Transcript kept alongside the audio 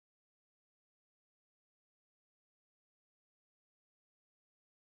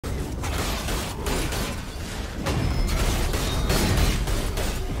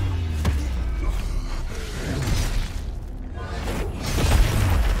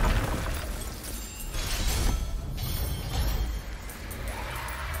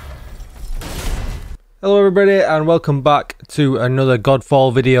Hello everybody and welcome back to another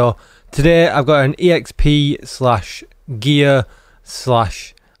Godfall video. Today I've got an EXP slash gear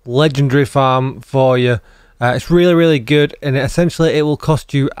slash legendary farm for you. It's really good, and essentially it will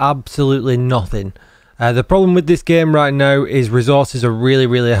cost you absolutely nothing. The problem with this game right now is resources are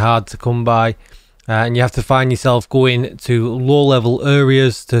really hard to come by, and you have to find yourself going to low level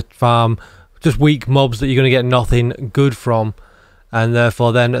areas to farm just weak mobs that you're going to get nothing good from, and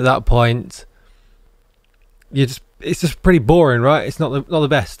therefore then at that point it's just pretty boring, right? It's not the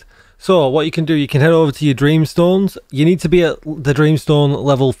best. So what you can do, you can head over to your dreamstones. You need to be at the dreamstone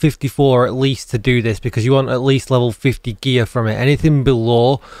level 54 at least to do this, because you want at least level 50 gear from it. Anything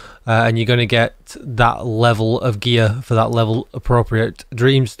below and you're going to get that level of gear for that level appropriate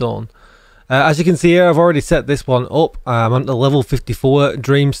dreamstone. As you can see here, I've already set this one up. I'm on the level 54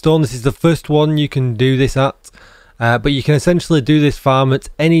 dreamstone. This is the first one you can do this at. But you can essentially do this farm at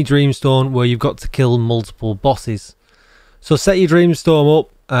any dreamstone where you've got to kill multiple bosses. So set your dreamstone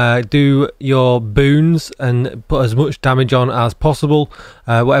up, do your boons and put as much damage on as possible,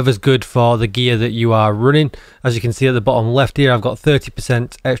 whatever's good for the gear that you are running. As you can see at the bottom left here, I've got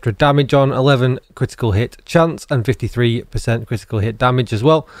 30% extra damage on, 11 critical hit chance and 53% critical hit damage as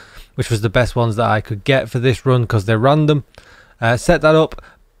well, which was the best ones that I could get for this run because they're random. Set that up.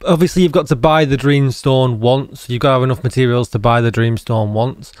 Obviously you've got to buy the dreamstone once. You've got to have enough materials to buy the dreamstone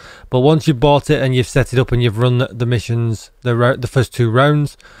once, but once you've bought it and you've set it up and you've run the missions, the first 2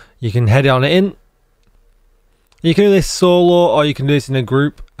 rounds, you can head on it in. You can do this solo or you can do this in a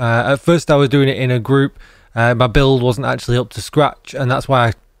group. At first I was doing it in a group. My build wasn't actually up to scratch, and that's why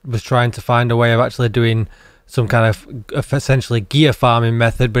I was trying to find a way of actually doing some kind of essentially gear farming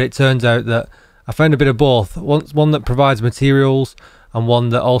method, but it turns out that I found a bit of both. One that provides materials and one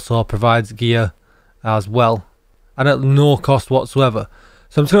that also provides gear as well, and at no cost whatsoever.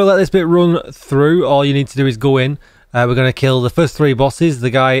 So I'm just going to let this bit run through. All you need to do is go in. We're going to kill the first 3 bosses, the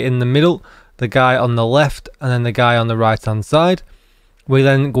guy in the middle, the guy on the left, and then the guy on the right hand side. We're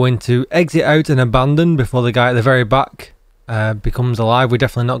then going to exit out and abandon before the guy at the very back becomes alive. We're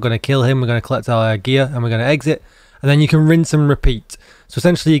definitely not going to kill him. We're going to collect all our gear and we're going to exit, and then you can rinse and repeat. So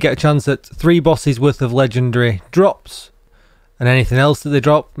essentially you get a chance at 3 bosses worth of legendary drops and anything else that they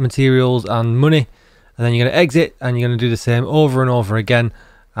drop, materials and money, and then you're going to exit and you're going to do the same over and over again,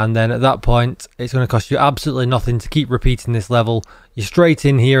 and then at that point it's going to cost you absolutely nothing to keep repeating this level. You're straight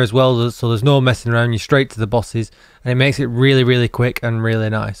in here as well, so there's no messing around. You're straight to the bosses, and it makes it really quick and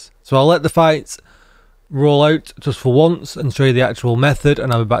really nice. So I'll let the fights roll out just for once and show you the actual method,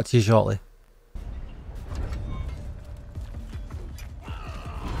 and I'll be back to you shortly.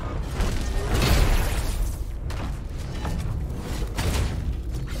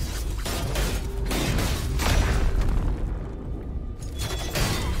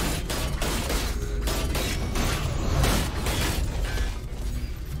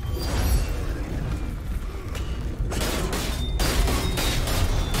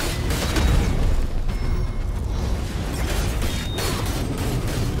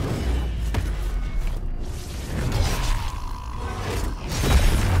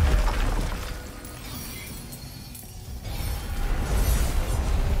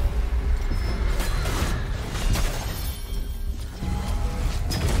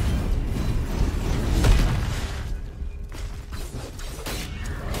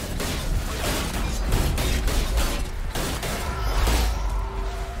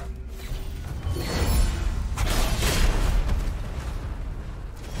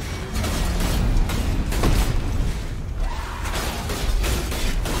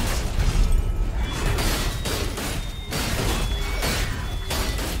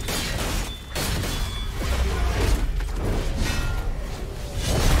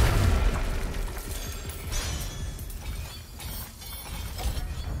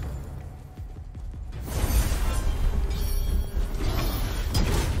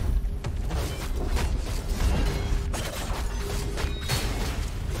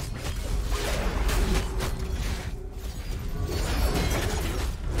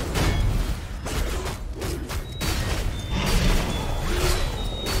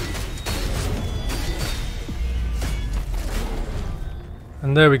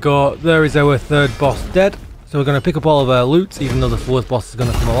 And there we go, there is our 3rd boss dead. So we're going to pick up all of our loot, even though the 4th boss is going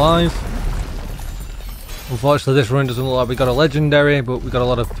to come alive. Unfortunately this run doesn't look like we got a legendary, but we got a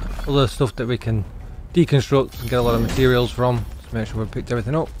lot of other stuff that we can deconstruct and get a lot of materials from. Just make sure we've picked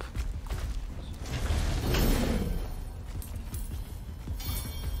everything up.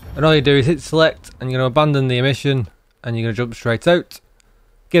 And all you do is hit select, and you're going to abandon the mission, and you're going to jump straight out.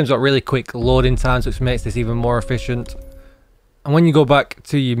 Game's got really quick loading times, which makes this even more efficient. And when you go back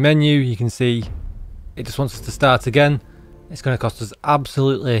to your menu, you can see it just wants us to start again. It's going to cost us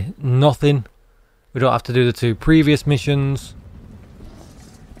absolutely nothing. We don't have to do the 2 previous missions.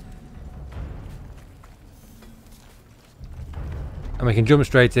 And we can jump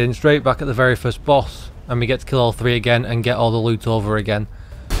straight in, straight back at the very first boss, and we get to kill all 3 again and get all the loot over again.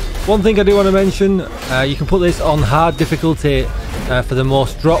 One thing I do want to mention, you can put this on hard difficulty for the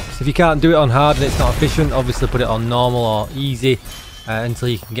most drops. If you can't do it on hard and it's not efficient, obviously put it on normal or easy until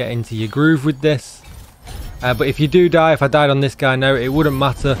you can get into your groove with this. But if you do die, if I died on this guy now, it wouldn't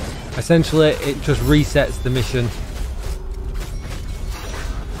matter. Essentially, it just resets the mission.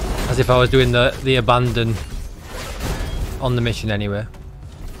 As if I was doing the abandon on the mission anyway.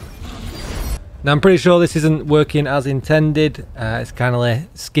 Now I'm pretty sure this isn't working as intended. It's kind of like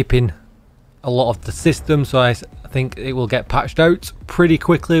skipping a lot of the system, so I think it will get patched out pretty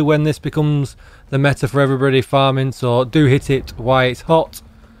quickly when this becomes the meta for everybody farming, so do hit it while it's hot.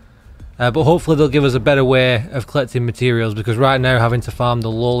 But hopefully they'll give us a better way of collecting materials, because right now having to farm the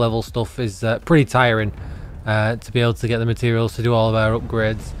low level stuff is pretty tiring to be able to get the materials to do all of our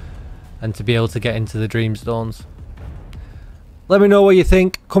upgrades and to be able to get into the Dreamstones. Let me know what you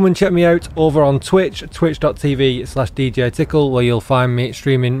think. Come and check me out over on Twitch, twitch.tv/DJTICKLE, where you'll find me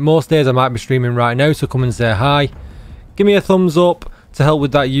streaming. Most days I might be streaming right now, so come and say hi. Give me a thumbs up to help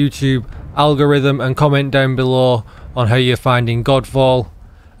with that YouTube algorithm, and comment down below on how you're finding Godfall.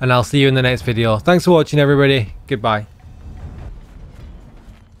 And I'll see you in the next video. Thanks for watching, everybody. Goodbye.